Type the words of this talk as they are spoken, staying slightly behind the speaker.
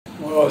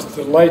Well, it's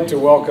a delight to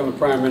welcome the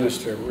Prime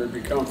Minister. We've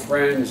become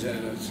friends,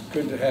 and it's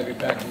good to have you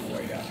back in the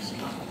White House.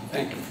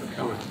 Thank you for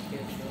coming.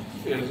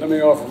 And let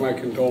me offer my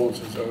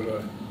condolences,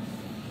 though,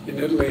 in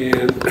Italy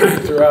and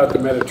throughout the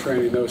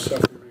Mediterranean, those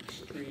suffering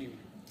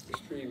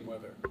extreme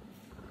weather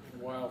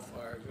and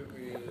wildfires.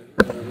 Italy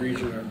and the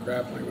region are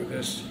grappling with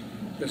this,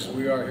 just as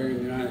we are here in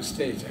the United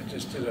States. I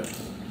just did a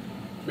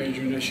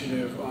major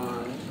initiative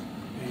on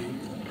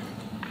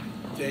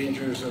the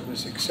dangers of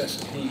this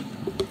excessive heat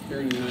here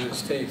in the United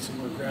States,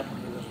 and we're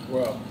grappling with it as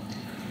well.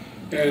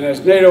 And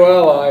as NATO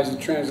allies,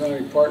 the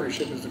transatlantic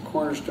partnership is the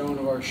cornerstone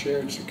of our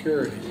shared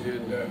security.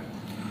 And the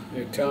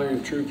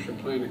Italian troops are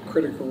playing a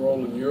critical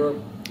role in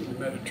Europe, in the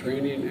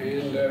Mediterranean,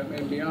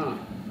 and beyond.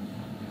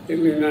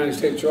 Italy and the United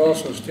States are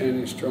also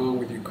standing strong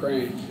with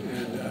Ukraine,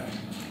 and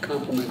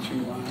compliment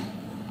you on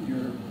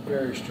your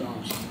very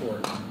strong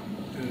support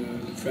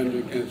and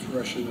defending against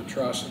Russian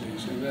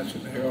atrocities, and that's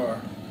what they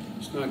are.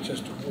 It's not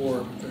just a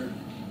war, but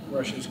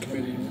Russia's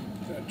committing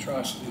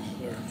atrocities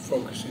they're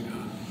focusing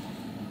on.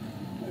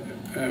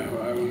 I don't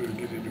want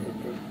to get into it,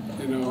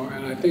 but, you know,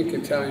 and I think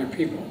Italian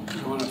people,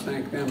 I want to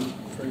thank them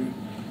for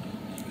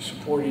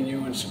supporting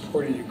you and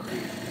supporting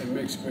Ukraine. It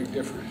makes a big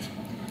difference.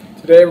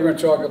 Today we're going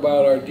to talk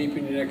about our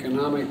deepening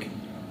economic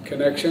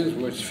connections,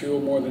 which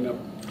fueled more than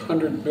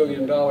 $100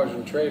 billion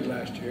in trade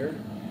last year.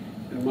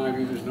 In my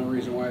view, there's no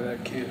reason why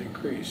that can't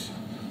increase.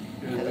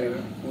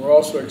 And we're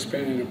also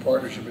expanding a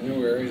partnership in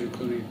new areas,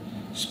 including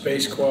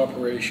space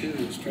cooperation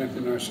and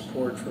strengthening our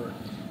support for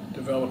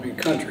developing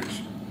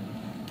countries.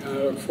 And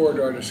I look forward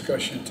to our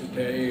discussion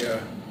today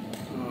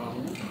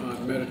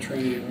on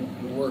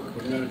Mediterranean work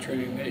with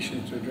Mediterranean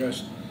nations to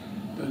address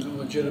the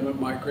legitimate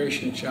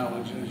migration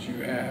challenges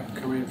you have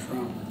coming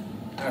from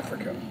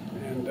Africa.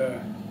 And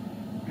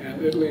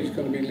Italy is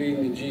going to be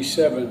leading the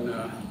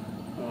G7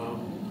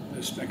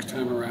 this next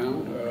time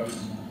around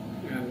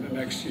and the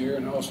next year,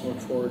 and also look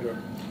forward to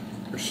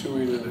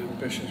pursuing an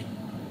ambitious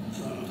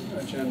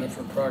agenda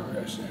for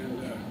progress.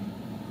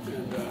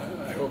 And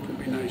I hope you'll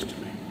be nice to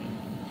me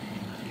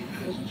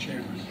as the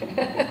chairman.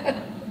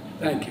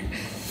 Thank you.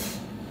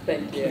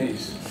 Thank you.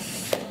 Please.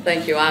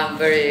 Thank you. I'm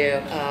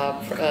very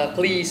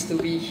pleased to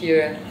be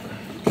here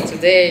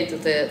today to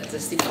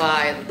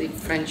testify the deep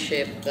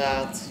friendship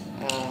that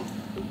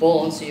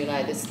bonds the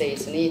United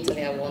States and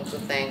Italy. I want to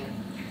thank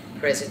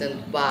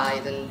President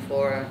Biden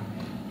for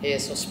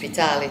his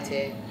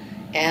hospitality,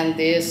 and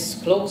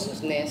this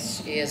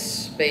closeness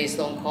is based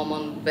on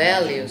common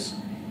values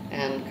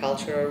and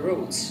cultural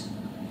roots.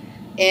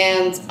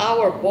 And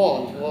our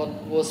bond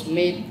was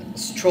made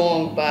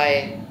strong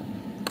by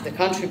the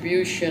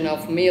contribution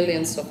of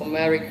millions of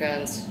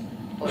Americans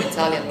of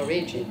Italian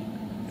origin.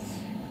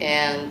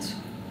 And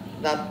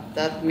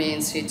that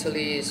means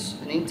Italy is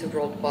an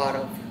integral part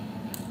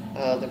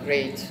of the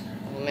great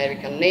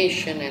American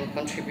nation and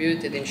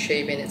contributed in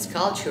shaping its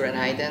culture and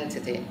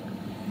identity.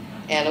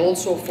 And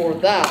also for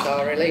that,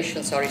 our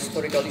relations are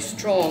historically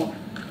strong.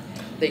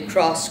 They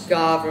cross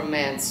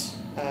governments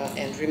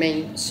and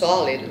remain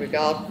solid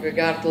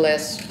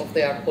regardless of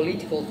their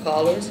political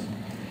colors.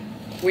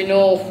 We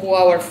know who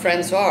our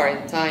friends are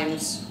in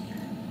times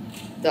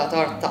that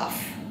are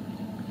tough.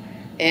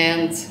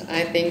 And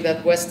I think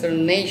that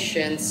Western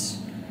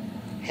nations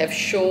have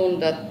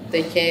shown that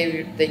they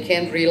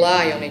can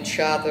rely on each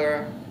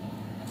other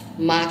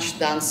much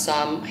than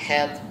some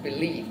had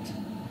believed.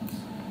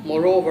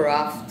 Moreover,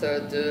 after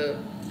the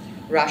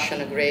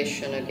Russian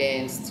aggression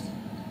against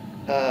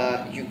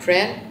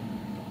Ukraine,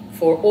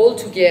 for all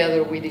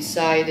together we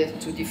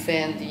decided to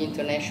defend the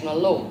international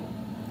law.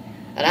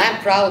 And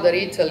I'm proud that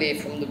Italy,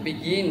 from the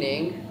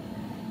beginning,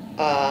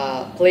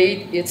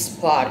 played its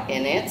part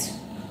in it.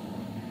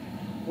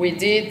 We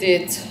did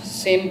it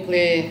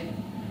simply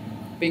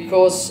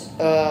because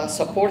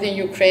supporting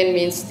Ukraine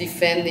means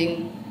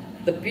defending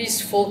the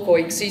peaceful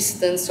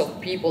coexistence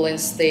of people and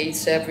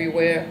states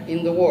everywhere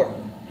in the world.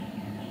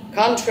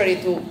 Contrary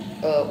to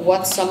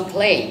what some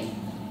claim,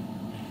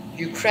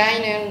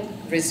 Ukrainian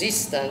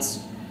resistance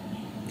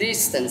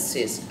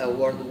distances a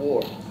world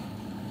war,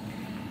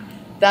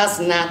 does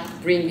not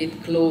bring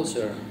it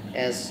closer,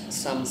 as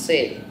some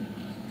say.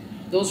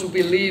 Those who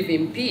believe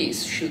in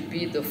peace should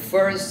be the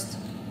first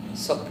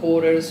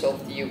supporters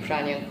of the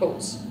Ukrainian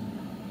cause.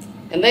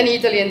 And then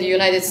Italy and the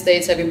United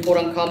States have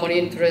important common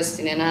interests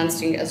in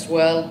enhancing as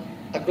well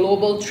a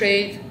global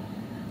trade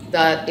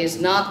that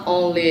is not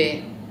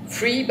only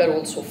free but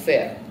also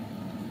fair.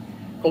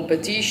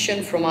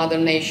 Competition from other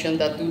nations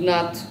that do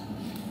not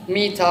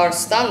meet our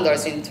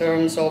standards in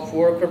terms of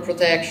worker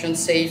protection,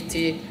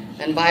 safety,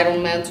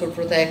 environmental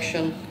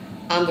protection,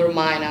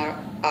 undermine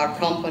our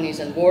companies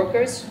and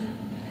workers.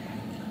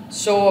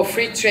 So a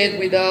free trade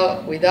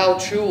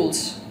without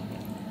rules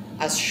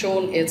has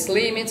shown its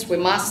limits. We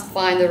must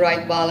find the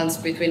right balance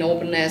between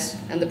openness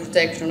and the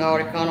protection of our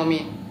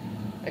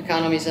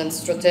economies and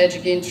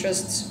strategic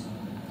interests.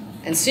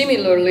 And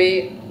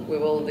similarly, we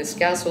will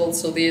discuss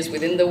also this,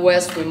 within the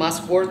West, we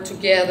must work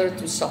together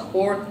to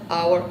support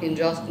our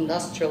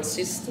industrial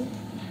system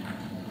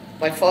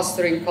by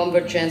fostering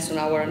convergence on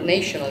our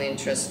national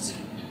interests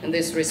In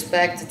this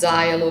respect,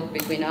 dialogue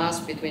between us,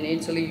 between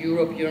Italy,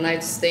 Europe,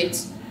 United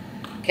States,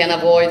 can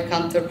avoid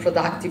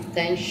counterproductive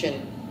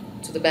tension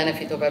to the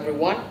benefit of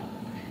everyone.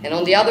 And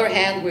on the other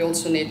hand, we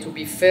also need to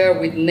be fair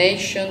with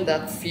nations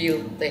that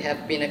feel they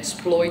have been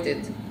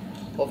exploited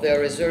of their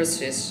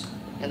resources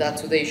and that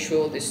today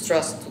show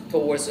distrust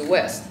towards the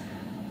West.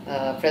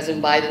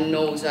 President Biden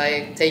knows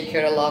I take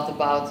care a lot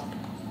about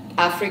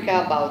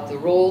Africa, about the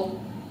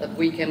role that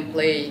we can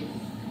play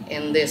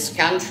in these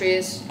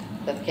countries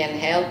that can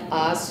help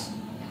us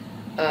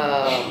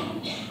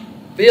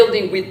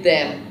building with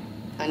them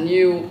a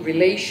new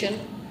relation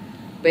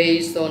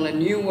based on a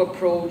new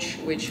approach,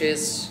 which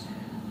is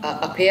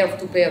a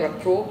pair-to-pair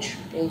approach,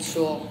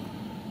 also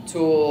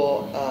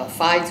to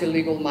fight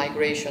illegal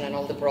migration and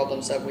all the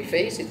problems that we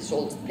face. It's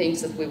all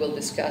things that we will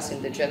discuss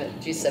in the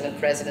G7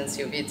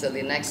 presidency of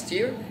Italy next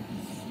year.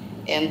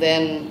 And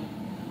then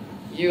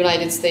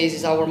United States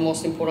is our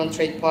most important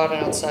trade partner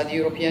outside the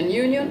European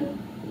Union.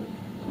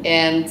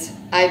 And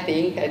I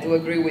think, I do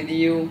agree with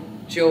you,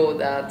 Joe,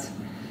 that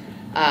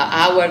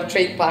our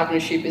trade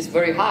partnership is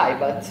very high,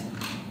 but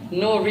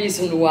no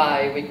reason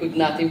why we could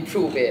not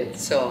improve it.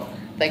 So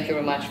thank you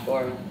very much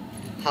for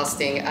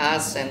hosting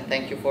us, and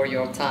thank you for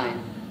your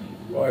time.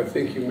 Well, I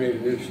think you made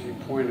an interesting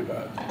point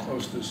about the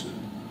closeness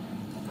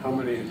and how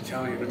many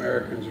Italian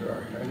Americans there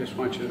are. I just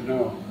want you to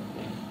know,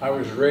 I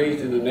was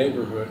raised in a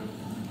neighborhood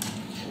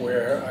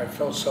where I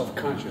felt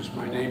self-conscious.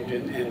 My name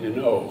didn't end in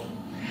O.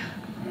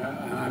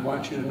 And I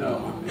want you to know,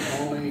 I'm the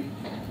only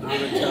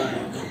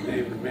non-Italian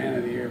named the Man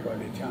of the Year by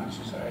the Italian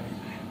Society.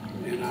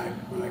 And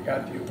when I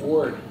got the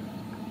award,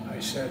 I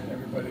said,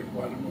 everybody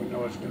wanted to know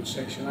what I was going to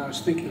say. So I was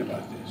thinking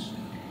about this.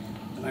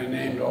 And I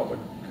named all the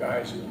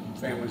guys and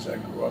families I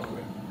grew up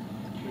with.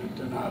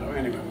 Donato,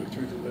 anyway, I went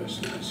through the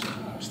list, and I said,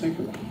 I was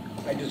thinking about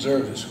it. I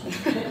deserve this one.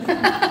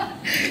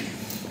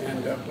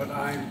 But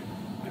I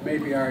may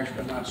be Irish,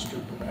 but not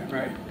stupid. I'm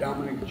right.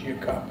 Dominic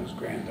Giacopa's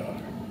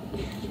granddaughter.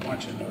 I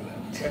want you to know that.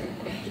 Okay?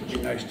 It'd be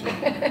nice to you.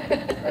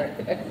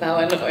 Right. Now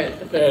I know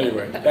it.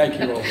 Anyway, thank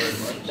you all very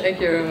much. Thank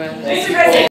you very much. Mr. President.